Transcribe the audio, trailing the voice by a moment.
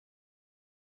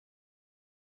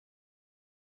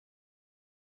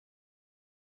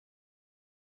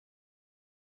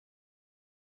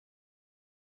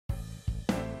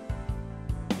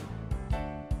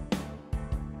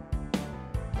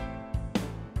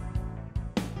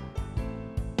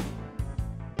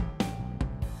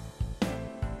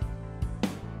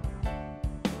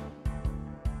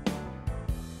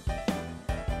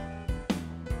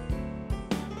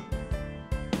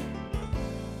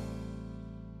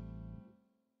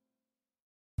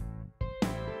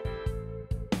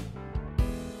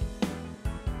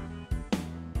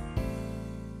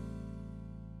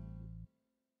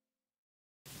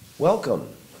Welcome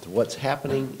to what's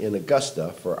happening in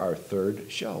Augusta for our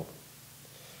third show.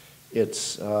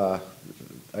 It's, I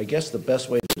guess the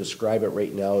best way to describe it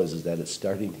right now is that it's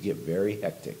starting to get very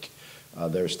hectic.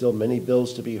 There are still many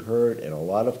bills to be heard, and a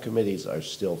lot of committees are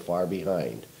still far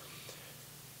behind.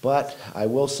 But I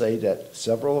will say that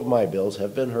several of my bills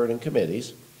have been heard in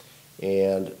committees,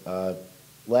 and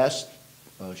last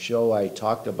show I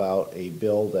talked about a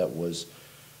bill that was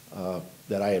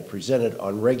that I had presented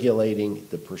on regulating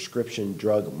the Prescription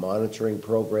Drug Monitoring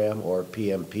Program, or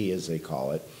PMP as they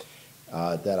call it,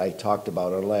 that I talked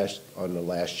about on the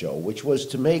last show, which was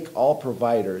to make all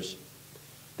providers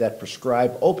that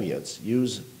prescribe opiates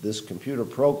use this computer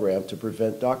program to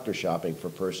prevent doctor shopping for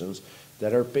persons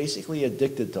that are basically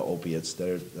addicted to opiates,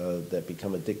 that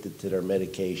become addicted to their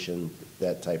medication,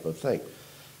 that type of thing.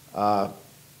 I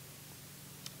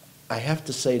have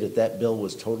to say that bill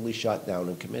was totally shot down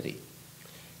in committee.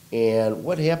 And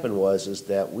what happened is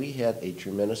that we had a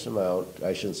tremendous amount,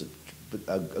 I shouldn't say,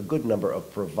 a good number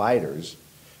of providers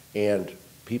and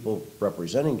people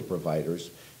representing the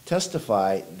providers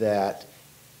testify that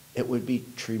it would be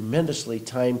tremendously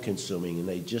time consuming and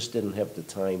they just didn't have the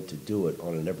time to do it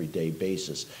on an everyday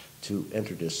basis to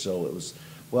enter this. So it was,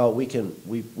 well, we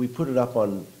put it up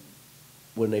on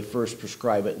when they first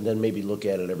prescribe it and then maybe look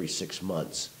at it every 6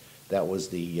 months. That was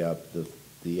the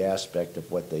aspect of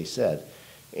what they said.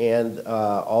 And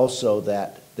also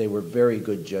that they were very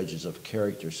good judges of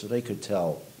character, so they could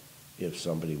tell if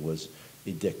somebody was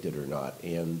addicted or not.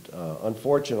 And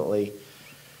unfortunately,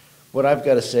 what I've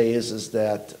got to say is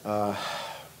that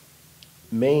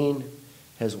Maine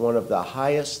has one of the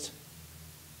highest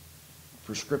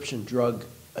prescription drug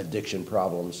addiction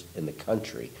problems in the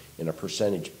country in a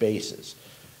percentage basis.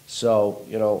 So,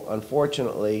 you know,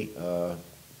 unfortunately,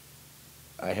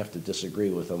 I have to disagree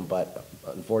with them, but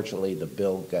unfortunately the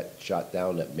bill got shot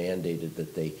down that mandated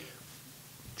that they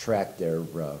track their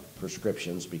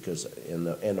prescriptions because, and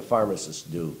the pharmacists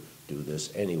do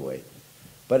this anyway.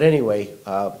 But anyway,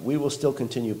 we will still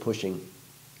continue pushing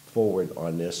forward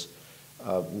on this.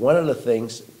 One of the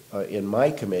things in my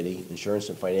committee, Insurance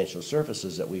and Financial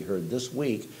Services, that we heard this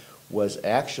week was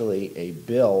actually a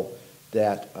bill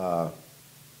that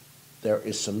there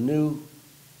is some new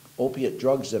opiate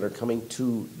drugs that are coming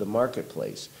to the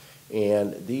marketplace.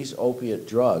 And these opiate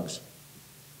drugs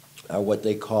are what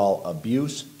they call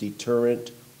abuse deterrent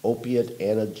opiate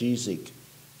analgesic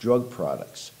drug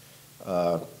products.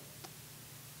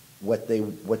 What they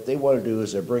want to do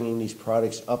is they're bringing these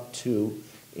products up to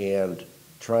and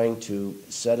trying to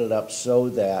set it up so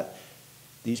that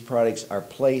these products are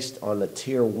placed on the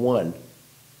tier 1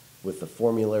 with the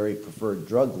formulary preferred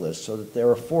drug list so that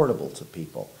they're affordable to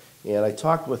people. And I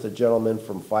talked with a gentleman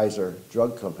from Pfizer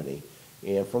Drug Company,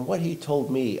 and from what he told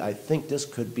me, I think this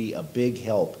could be a big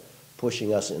help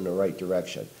pushing us in the right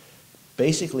direction.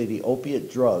 Basically, the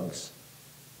opiate drugs,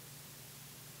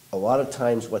 a lot of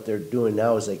times what they're doing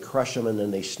now is they crush them and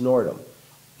then they snort them.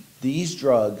 These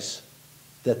drugs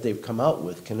that they've come out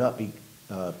with cannot be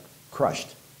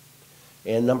crushed.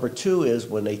 And number 2 is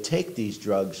when they take these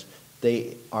drugs,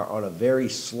 they are on a very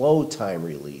slow time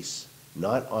release,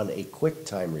 not on a quick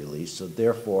time release, so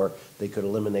therefore they could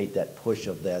eliminate that push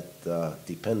of that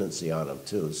dependency on them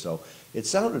too. So it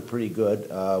sounded pretty good.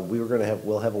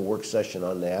 We'll have a work session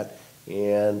on that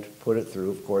and put it through.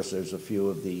 Of course, there's a few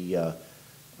of the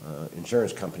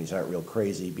insurance companies aren't real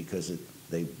crazy because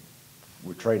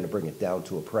we're trying to bring it down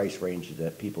to a price range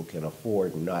that people can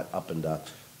afford and not up into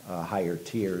higher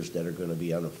tiers that are going to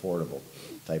be unaffordable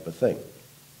type of thing.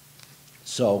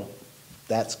 So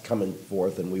that's coming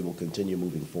forth, and we will continue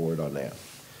moving forward on that.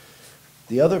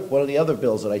 One of the other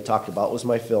bills that I talked about was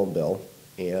my film bill,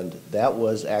 and that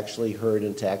was actually heard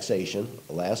in taxation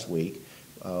last week.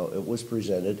 It was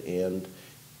presented, and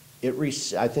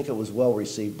I think it was well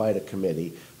received by the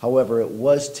committee. However, it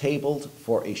was tabled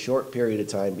for a short period of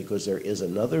time because there is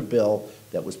another bill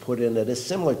that was put in that is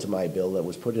similar to my bill that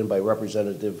was put in by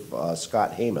Representative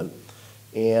Scott Heyman.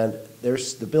 And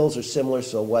the bills are similar,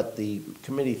 so what the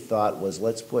committee thought was,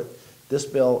 let's put this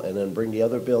bill and then bring the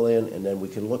other bill in, and then we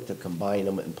can look to combine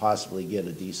them and possibly get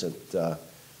a decent, a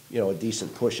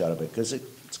decent push out of it, because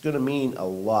it's going to mean a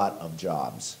lot of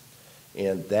jobs,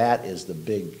 and that is the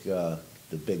big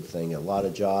thing. A lot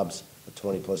of jobs, a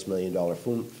 $20+ million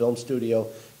film studio,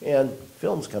 and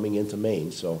films coming into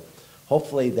Maine. So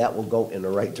hopefully that will go in the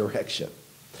right direction.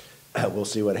 We'll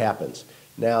see what happens.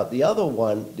 Now, the other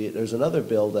one, there's another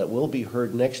bill that will be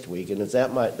heard next week, and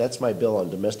that's my bill on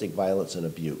domestic violence and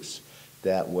abuse,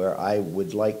 where I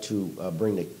would like to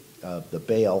bring the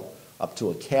bail up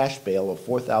to a cash bail of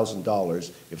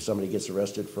 $4,000 if somebody gets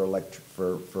arrested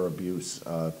for abuse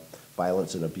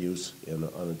violence and abuse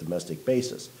on a domestic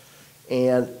basis.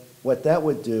 And what that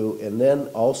would do, and then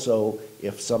also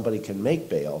if somebody can make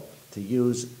bail, to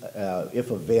use,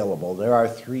 if available, there are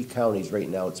 3 counties right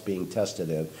now it's being tested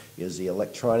in, is the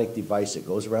electronic device that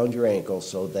goes around your ankle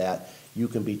so that you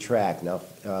can be tracked. Now,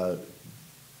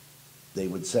 they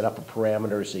would set up a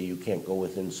parameter so you can't go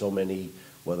within so many,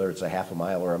 whether it's a half a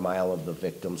mile or a mile of the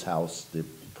victim's house, the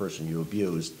person you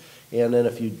abused. And then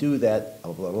if you do that,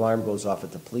 an alarm goes off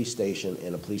at the police station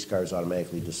and a police car is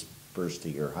automatically dispersed to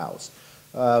your house.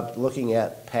 Looking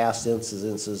at past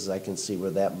incidences, I can see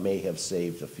where that may have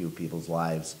saved a few people's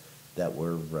lives that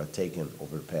were taken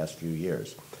over the past few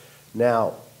years.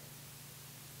 Now,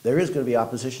 there is going to be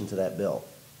opposition to that bill.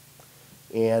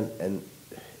 And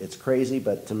it's crazy,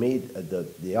 but to me,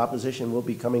 the opposition will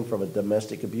be coming from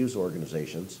domestic abuse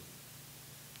organizations.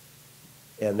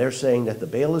 And they're saying that the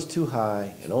bail is too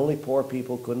high, and only poor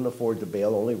people couldn't afford to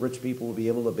bail, only rich people will be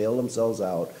able to bail themselves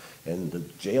out, and the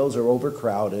jails are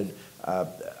overcrowded.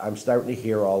 I'm starting to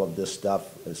hear all of this stuff,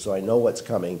 so I know what's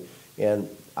coming. And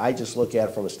I just look at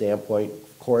it from a standpoint,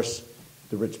 of course,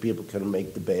 the rich people can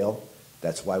make the bail.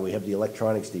 That's why we have the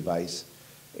electronics device.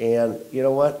 And you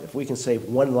know what? If we can save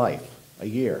 1 life a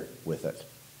year with it,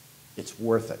 it's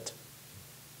worth it.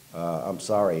 I'm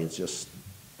sorry, it's just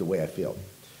the way I feel.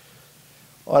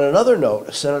 On another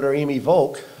note, Senator Amy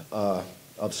Volk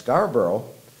of Scarborough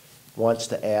wants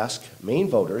to ask Maine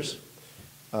voters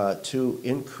to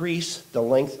increase the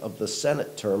length of the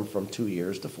Senate term from 2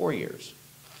 years to 4 years.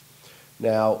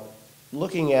 Now,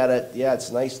 looking at it, yeah,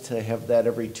 it's nice to have that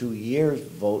every 2 years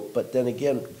vote, but then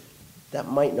again, that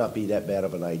might not be that bad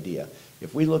of an idea.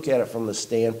 If we look at it from the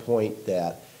standpoint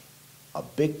that a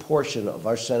big portion of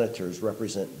our senators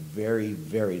represent very,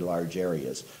 very large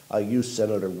areas. I'll use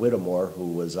Senator Whittemore,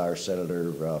 who was our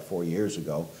senator 4 years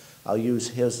ago. I'll use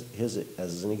his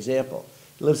as an example.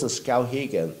 He lives in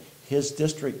Skowhegan. His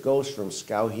district goes from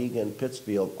Skowhegan,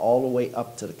 Pittsfield, all the way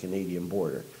up to the Canadian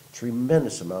border.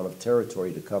 Tremendous amount of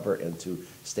territory to cover and to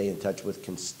stay in touch with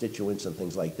constituents and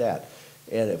things like that.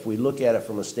 And if we look at it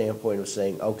from a standpoint of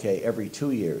saying, okay, every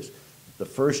 2 years, the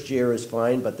first year is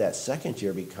fine, but that second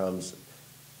year becomes,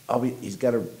 he's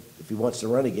got to, if he wants to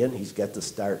run again, he's got to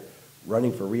start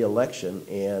running for re-election,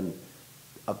 and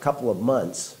a couple of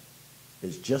months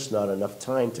is just not enough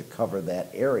time to cover that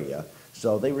area.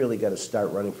 So they really got to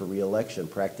start running for re-election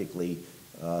practically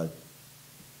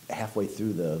halfway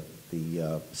through the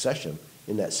session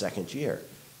in that second year.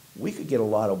 We could get a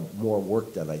lot of more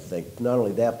work done, I think. Not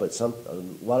only that, but a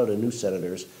lot of the new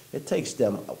senators, it takes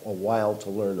them a while to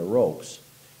learn the ropes.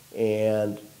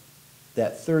 And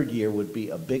that third year would be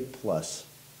a big plus,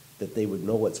 that they would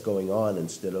know what's going on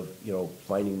instead of,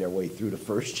 finding their way through the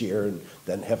first year and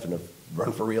then having to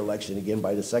run for re-election again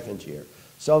by the second year.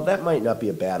 So that might not be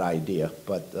a bad idea,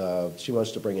 but she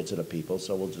wants to bring it to the people,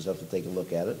 so we'll just have to take a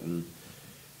look at it and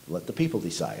let the people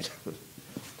decide.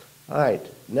 All right,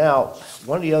 now,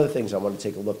 one of the other things I want to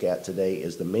take a look at today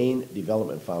is the Maine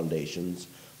Development Foundation's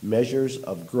Measures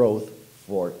of Growth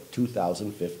for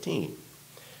 2015.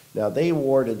 Now, they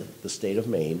awarded the state of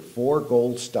Maine 4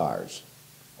 gold stars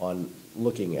on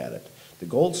looking at it. The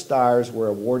gold stars were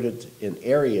awarded in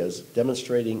areas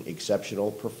demonstrating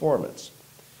exceptional performance.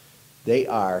 They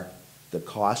are the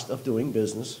cost of doing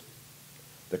business,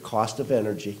 the cost of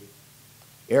energy,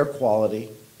 air quality,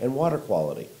 and water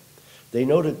quality. They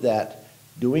noted that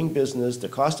the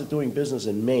cost of doing business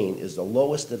in Maine is the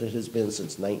lowest that it has been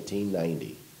since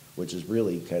 1990, which is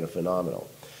really kind of phenomenal.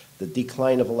 The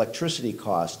decline of electricity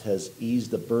cost has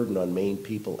eased the burden on Maine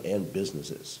people and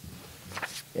businesses.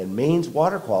 And Maine's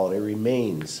water quality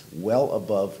remains well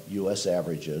above U.S.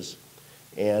 averages,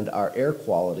 and our air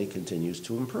quality continues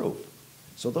to improve.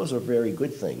 So those are very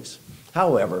good things.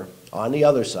 However, on the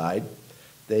other side,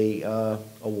 they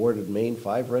awarded Maine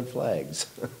 5 red flags.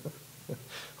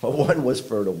 One was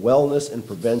for the wellness and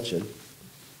prevention,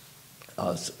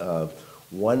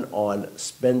 one on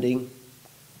spending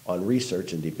on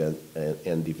research and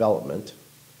development,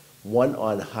 one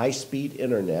on high-speed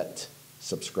internet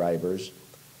subscribers,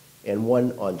 and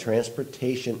one on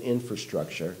transportation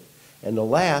infrastructure, and the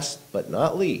last but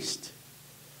not least,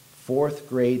 4th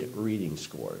grade reading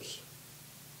scores.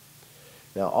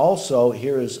 Now also,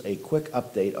 here is a quick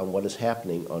update on what is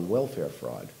happening on welfare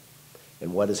fraud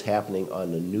and what is happening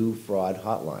on the new fraud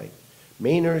hotline.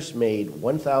 Mainers made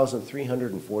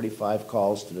 1,345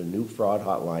 calls to the new fraud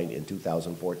hotline in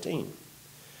 2014.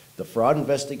 The Fraud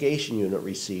Investigation Unit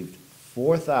received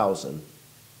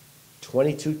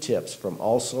 4,022 tips from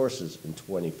all sources in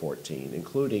 2014,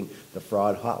 including the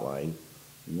fraud hotline,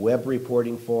 web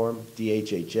reporting form,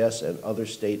 DHHS and other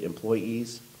state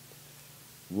employees,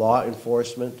 law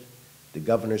enforcement, the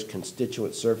Governor's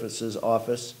Constituent Services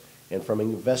Office, and from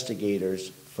investigators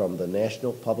from the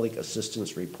National Public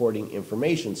Assistance Reporting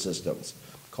Information Systems,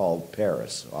 called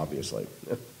PARIS, obviously.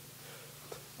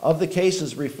 Of the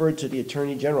cases referred to the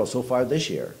Attorney General so far this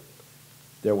year,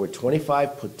 there were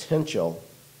 25 potential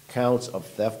counts of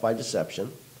theft by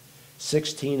deception,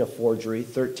 16 of forgery,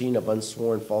 13 of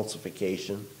unsworn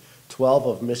falsification, 12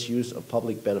 of misuse of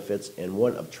public benefits, and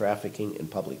 1 of trafficking in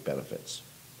public benefits.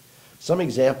 Some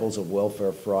examples of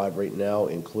welfare fraud right now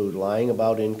include lying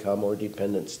about income or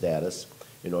dependent status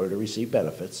in order to receive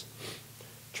benefits,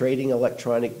 trading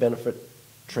electronic benefit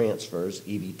transfers,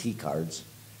 EBT cards,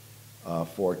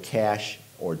 for cash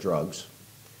or drugs.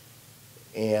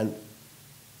 And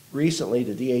recently,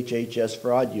 the DHHS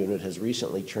Fraud Unit has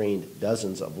recently trained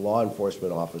dozens of law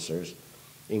enforcement officers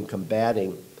in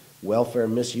combating welfare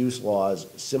misuse laws,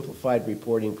 simplified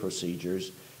reporting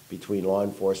procedures between law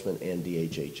enforcement and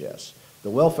DHHS. The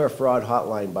welfare fraud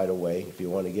hotline, by the way, if you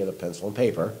want to get a pencil and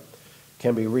paper,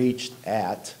 can be reached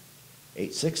at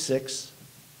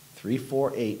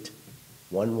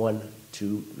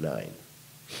 866-348-1129.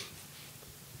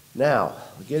 Now,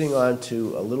 getting on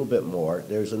to a little bit more,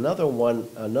 there's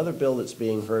another bill that's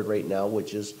being heard right now,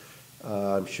 which is,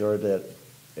 I'm sure that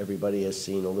everybody has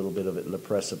seen a little bit of it in the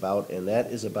press about, and that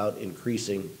is about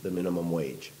increasing the minimum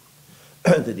wage.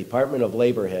 The Department of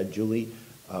Labor head, Julie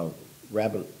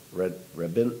Rabinowitz,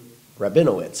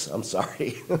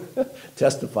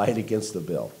 testified against the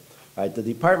bill. All right, the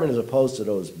department is opposed to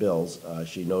those bills,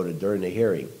 she noted during the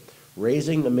hearing.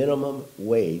 Raising the minimum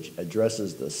wage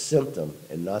addresses the symptom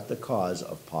and not the cause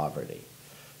of poverty.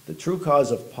 The true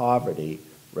cause of poverty,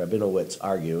 Rabinowitz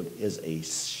argued, is a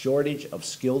shortage of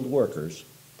skilled workers,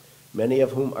 many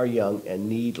of whom are young and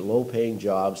need low-paying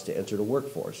jobs to enter the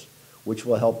workforce, which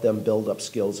will help them build up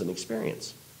skills and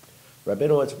experience.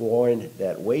 Rabinowitz warned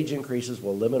that wage increases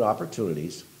will limit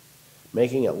opportunities,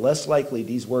 making it less likely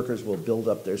these workers will build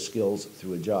up their skills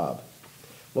through a job.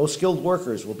 Low-skilled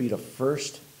workers will be the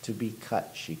first to be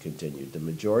cut, she continued. The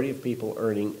majority of people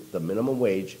earning the minimum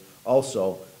wage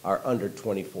also are under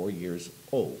 24 years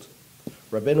old.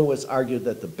 Rabinowitz argued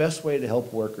that the best way to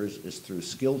help workers is through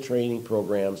skill training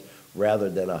programs rather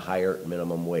than a higher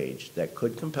minimum wage that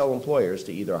could compel employers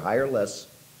to either hire less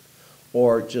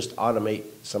or just automate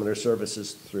some of their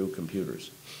services through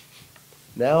computers.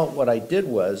 Now, what I did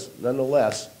was,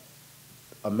 nonetheless,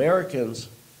 Americans,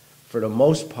 for the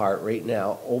most part right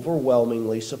now,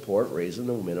 overwhelmingly support raising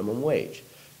the minimum wage.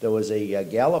 There was a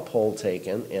Gallup poll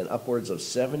taken, and upwards of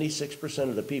 76%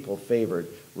 of the people favored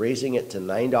raising it to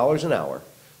 $9 an hour,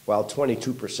 while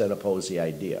 22% opposed the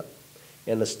idea.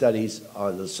 And the studies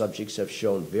on the subjects have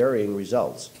shown varying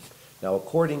results. Now,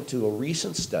 according to a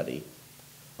recent study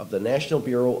of the National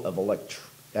Bureau of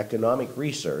Economic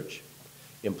Research,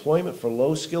 employment for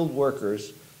low-skilled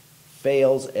workers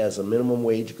fails as the minimum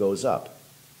wage goes up.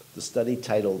 The study,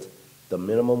 titled "The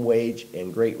Minimum Wage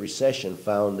and Great Recession,"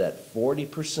 found that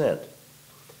 40%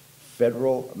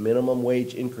 federal minimum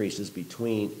wage increases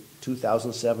between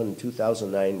 2007 and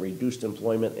 2009 reduced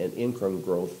employment and income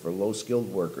growth for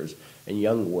low-skilled workers and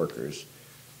young workers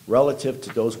relative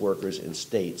to those workers in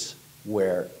states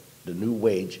where the new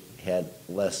wage had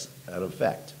less an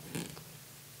effect.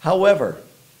 However,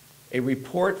 a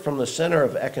report from the Center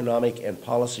of Economic and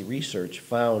Policy Research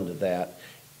found that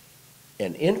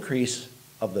an increase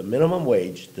of the minimum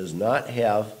wage does not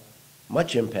have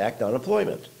much impact on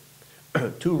employment.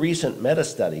 Two recent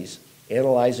meta-studies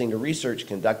analyzing the research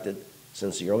conducted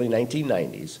since the early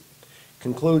 1990s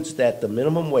concludes that the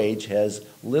minimum wage has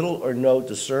little or no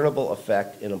discernible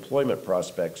effect in employment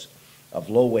prospects of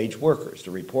low-wage workers.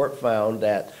 The report found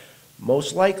that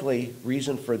most likely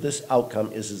reason for this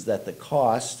outcome is that the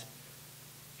cost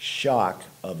shock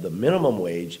of the minimum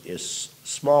wage is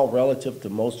small relative to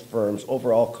most firms'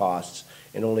 overall costs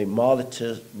and only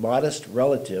modest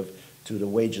relative to the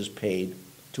wages paid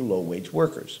to low-wage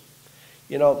workers.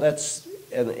 You know, that's,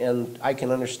 and I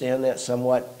can understand that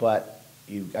somewhat, but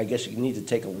I guess you need to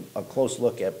take a close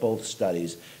look at both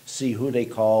studies, see who they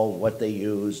call, what they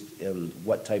used, and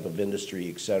what type of industry,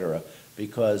 et cetera,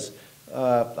 because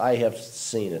I have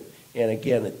seen it. And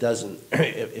again, it doesn't,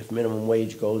 if minimum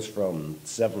wage goes from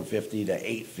 $7.50 to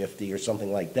 $8.50 or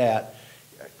something like that,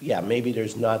 yeah, maybe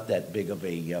there's not that big of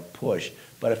a push.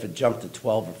 But if it jumped to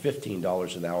 $12 or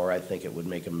 $15 an hour, I think it would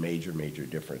make a major, major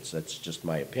difference. That's just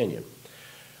my opinion.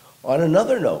 On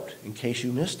another note, in case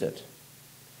you missed it,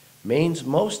 Maine's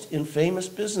most infamous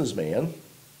businessman,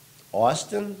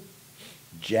 Austin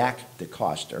Jack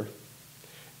DeCoster,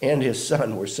 and his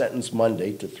son were sentenced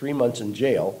Monday to 3 months in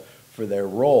jail for their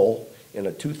role in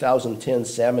a 2010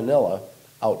 salmonella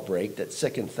outbreak that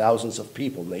sickened thousands of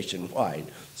people nationwide.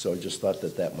 So I just thought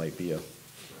that that might be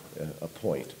a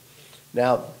point.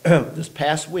 Now, this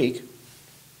past week,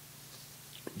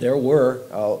 there were,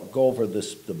 I'll go over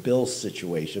the bills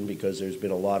situation because there's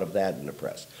been a lot of that in the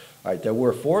press. All right, there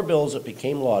were 4 bills that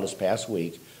became law this past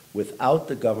week without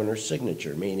the governor's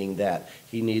signature, meaning that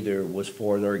he neither was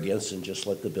for nor against and just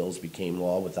let the bills become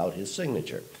law without his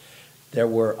signature. There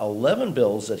were 11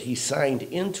 bills that he signed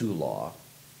into law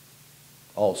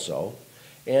also,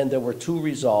 and there were 2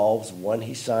 resolves. One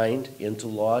he signed into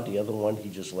law, the other one he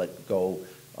just let go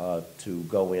to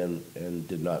go in and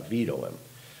did not veto him.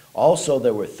 Also,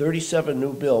 there were 37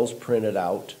 new bills printed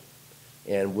out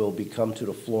and will come to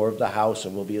the floor of the House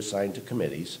and will be assigned to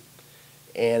committees.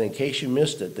 And in case you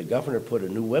missed it, the governor put a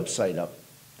new website up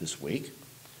this week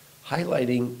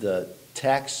highlighting the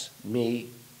Tax Me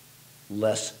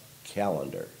Less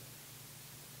calendar.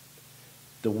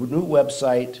 The new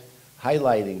website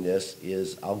highlighting this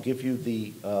is, I'll give you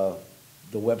the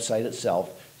website itself,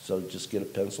 so just get a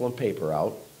pencil and paper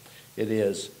out. It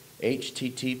is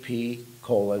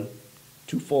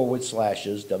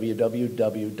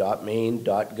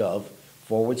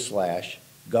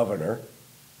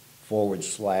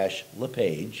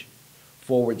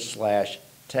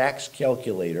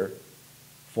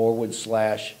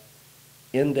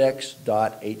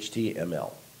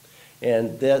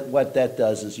And what that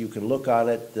does is you can look on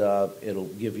it, it'll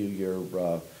give you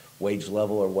your wage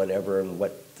level or whatever, and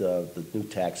what the new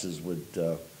taxes would,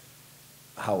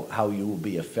 how you will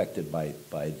be affected by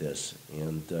this,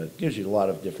 and gives you a lot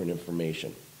of different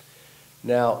information.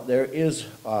 Now, there is,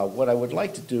 what I would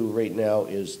like to do right now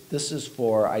is, this is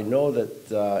for, I know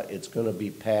that it's going to be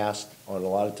passed on a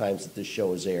lot of times that this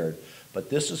show is aired,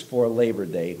 but this is for Labor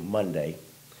Day, Monday,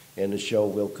 and the show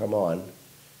will come on.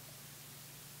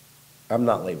 I'm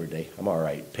not Labor Day, I'm all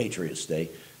right, Patriots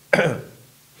Day.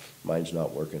 Mine's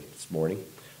not working this morning.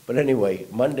 But anyway,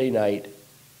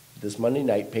 this Monday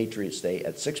night, Patriots Day,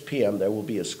 at 6 p.m., there will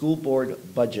be a school board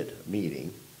budget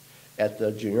meeting at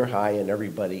the junior high, and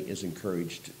everybody is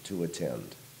encouraged to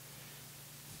attend.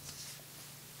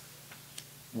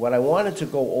 What I wanted to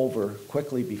go over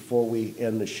quickly before we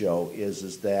end the show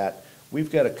is that we've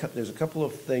got there's a couple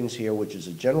of things here, which is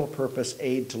a general purpose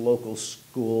aid to local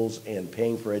schools and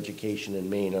paying for education in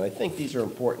Maine. And I think these are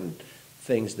important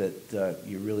things that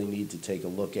you really need to take a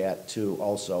look at too,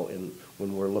 also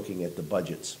when we're looking at the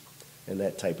budgets and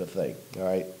that type of thing, all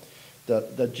right?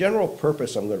 The general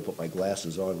purpose, I'm going to put my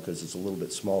glasses on because it's a little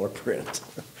bit smaller print.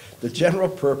 The general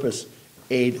purpose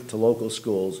aid to local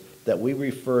schools that we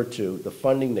refer to, the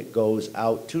funding that goes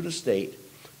out to the state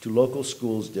to local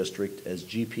schools district as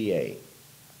GPA.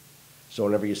 So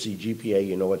whenever you see GPA,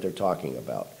 you know what they're talking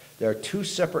about. There are 2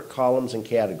 separate columns and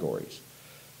categories.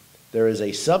 There is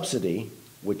a subsidy,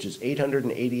 which is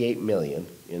 $888 million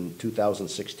in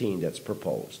 2016 that's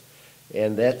proposed.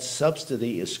 And that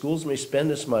subsidy is schools may spend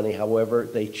this money however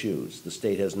they choose. The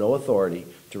state has no authority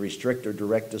to restrict or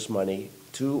direct this money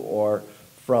to or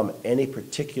from any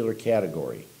particular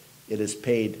category. It is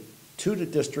paid to the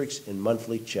districts in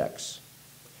monthly checks.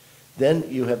 Then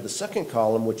you have the second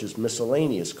column, which is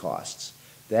miscellaneous costs.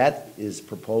 That is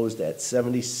proposed at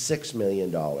 $76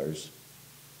 million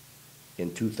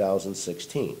in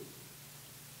 2016.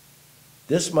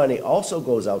 This money also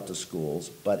goes out to schools,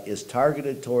 but is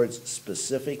targeted towards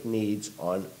specific needs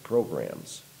on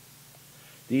programs.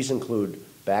 These include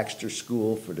Baxter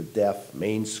School for the Deaf,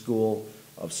 Maine School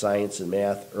of Science and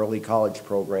Math, early college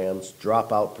programs,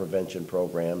 dropout prevention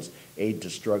programs, aid to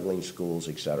struggling schools,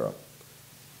 etc.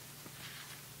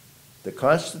 The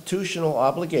constitutional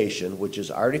obligation, which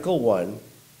is Article 1,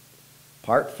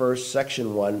 Part 1,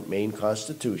 Section 1, Maine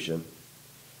Constitution,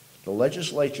 the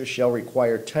legislature shall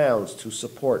require towns to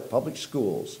support public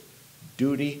schools,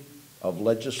 duty of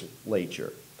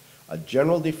legislature, a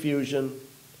general diffusion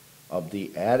of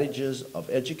the adages of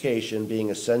education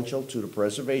being essential to the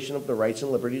preservation of the rights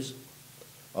and liberties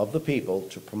of the people.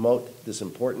 To promote this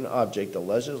important object, the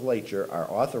legislature are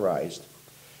authorized,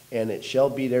 and it shall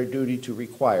be their duty to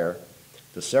require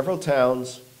the several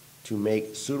towns to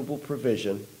make suitable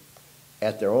provision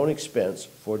at their own expense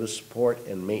for the support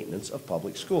and maintenance of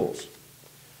public schools.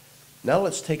 Now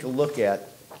let's take a look at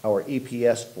our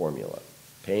EPS formula,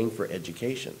 paying for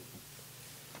education.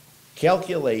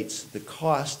 Calculates the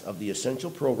cost of the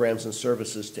essential programs and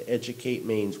services to educate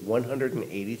Maine's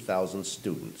 180,000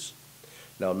 students.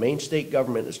 Now, Maine state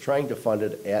government is trying to fund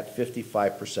it at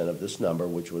 55% of this number,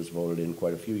 which was voted in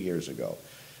quite a few years ago.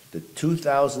 The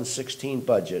 2016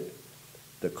 budget,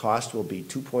 the cost will be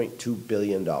 $2.2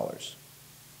 billion.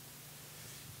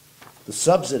 The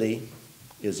subsidy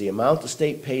is the amount the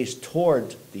state pays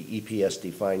toward the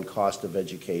EPS-defined cost of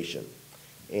education.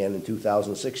 And in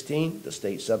 2016, the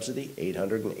state subsidy,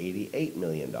 $888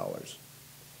 million.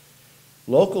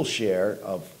 Local share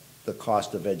of the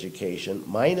cost of education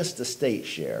minus the state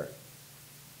share,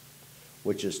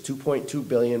 which is $2.2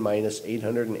 billion minus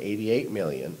 $888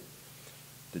 million.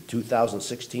 The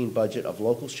 2016 budget of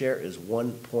local share is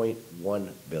 $1.1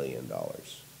 billion.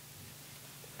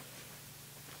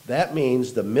 That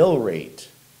means the mill rate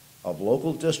of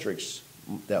local districts,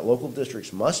 that local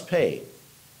districts must pay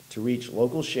to reach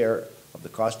local share of the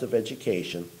cost of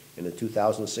education in the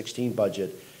 2016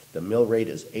 budget, the mill rate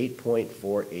is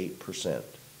 8.48%.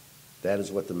 That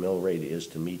is what the mill rate is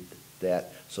to meet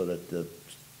that, so that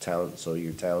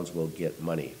your towns will get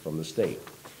money from the state.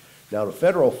 Now, the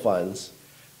federal funds,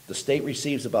 the state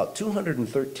receives about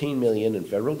 $213 million in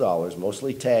federal dollars,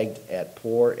 mostly tagged at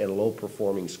poor and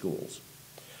low-performing schools.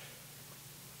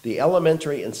 The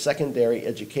Elementary and Secondary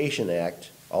Education Act,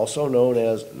 also known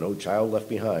as No Child Left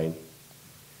Behind,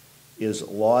 is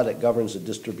law that governs the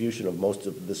distribution of most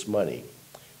of this money.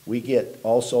 We get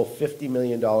also $50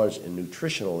 million in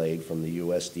nutritional aid from the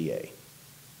USDA.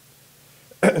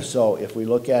 So if we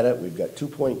look at it, we've got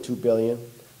 $2.2 billion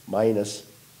minus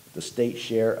the state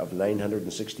share of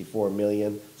 $964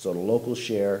 million. So the local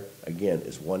share, again,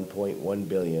 is $1.1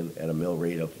 billion at a mill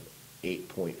rate of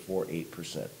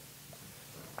 8.48%.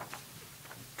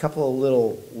 Couple of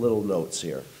little notes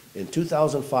here. In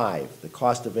 2005, the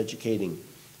cost of educating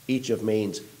each of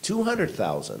Maine's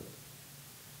 200,000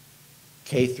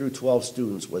 K through 12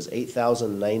 students was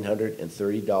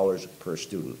 $8,930 per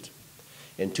student.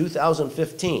 In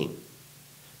 2015,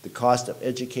 the cost of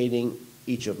educating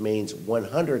each of Maine's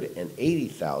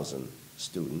 180,000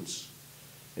 students,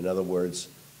 in other words,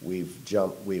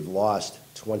 we've lost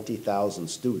 20,000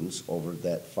 students over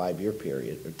that 5-year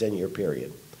period, or 10-year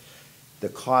period. The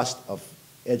cost of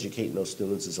educating those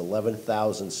students is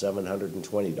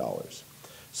 $11,720.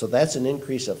 So that's an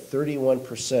increase of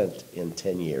 31% in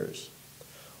 10 years.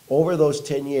 Over those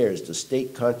 10 years, the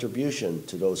state contribution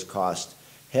to those costs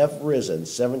have risen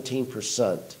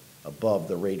 17% above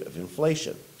the rate of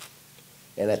inflation.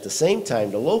 And at the same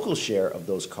time, the local share of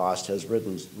those costs has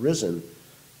risen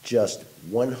just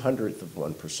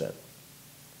 1/100%.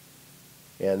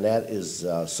 And that is,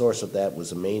 source of that was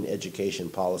the Maine Education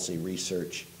Policy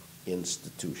Research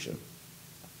Institute.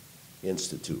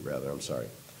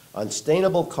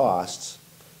 Unsustainable costs.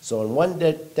 So in one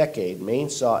decade, Maine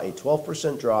saw a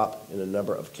 12% drop in the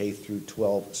number of K through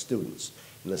 12 students.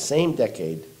 In the same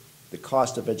decade, the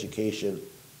cost of education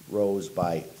rose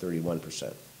by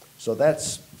 31%. So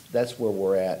that's where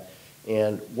we're at.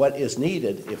 And what is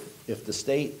needed, if the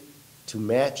state, to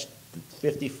match the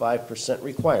 55%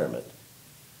 requirement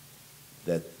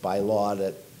that by law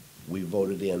that we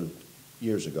voted in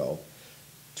years ago,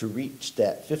 to reach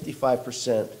that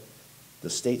 55%, the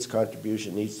state's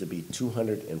contribution needs to be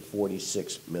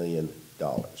 $246 million.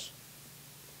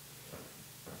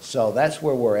 So that's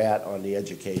where we're at on the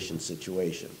education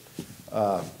situation.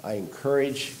 I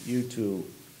encourage you to,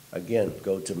 again,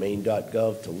 go to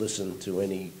maine.gov to listen to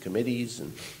any committees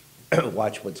and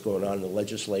watch what's going on in the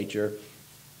legislature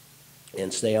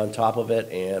and stay on top of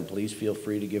it. And please feel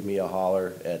free to give me a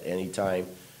holler at any time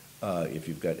if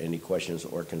you've got any questions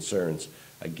or concerns.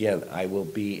 Again, I will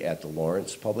be at the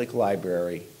Lawrence Public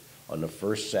Library on the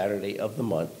first Saturday of the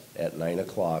month at 9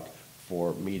 o'clock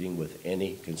for meeting with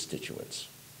any constituents.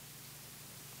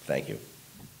 Thank you.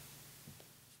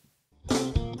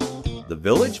 The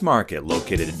Village Market,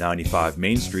 located at 95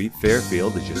 Main Street,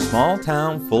 Fairfield, is your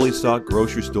small-town, fully stocked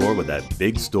grocery store with that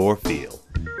big store feel.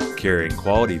 Carrying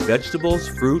quality vegetables,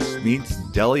 fruits, meats,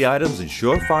 deli items, and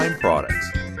sure-fine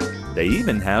products. They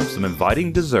even have some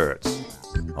inviting desserts.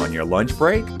 On your lunch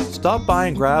break, stop by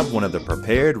and grab one of the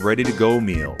prepared, ready-to-go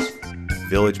meals.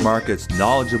 Village Market's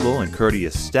knowledgeable and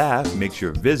courteous staff makes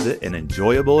your visit an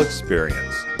enjoyable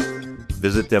experience.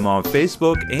 Visit them on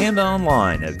Facebook and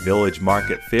online at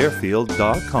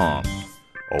villagemarketfairfield.com.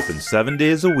 Open 7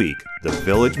 days a week, the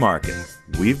Village Market.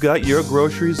 We've got your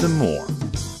groceries and more.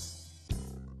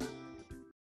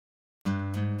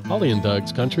 Holly and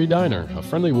Doug's Country Diner, a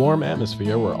friendly, warm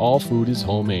atmosphere where all food is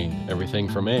homemade. Everything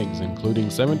from eggs, including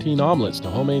 17 omelets, to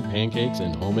homemade pancakes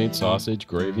and homemade sausage,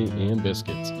 gravy, and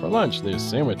biscuits. For lunch, there's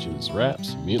sandwiches,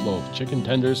 wraps, meatloaf, chicken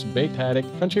tenders, baked haddock,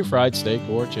 country fried steak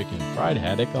or chicken, fried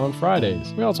haddock on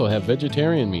Fridays. We also have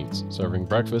vegetarian meats, serving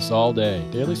breakfast all day.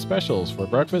 Daily specials for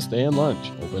breakfast and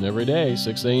lunch. Open every day,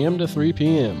 6 a.m. to 3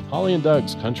 p.m. Holly and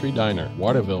Doug's Country Diner,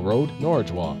 Waterville Road,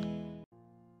 Norridge Walk.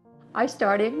 I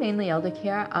started Mainly Elder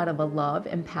Care out of a love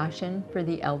and passion for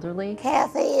the elderly.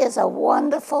 Kathy is a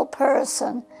wonderful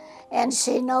person, and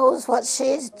she knows what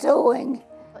she's doing.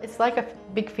 It's like a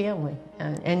big family,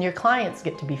 and your clients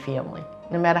get to be family.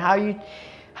 No matter how you,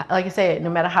 like I say, no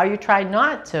matter how you try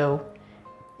not to,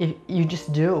 you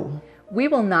just do. We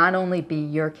will not only be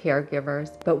your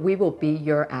caregivers, but we will be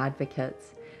your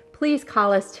advocates. Please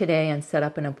call us today and set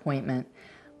up an appointment.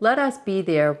 Let us be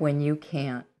there when you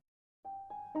can't.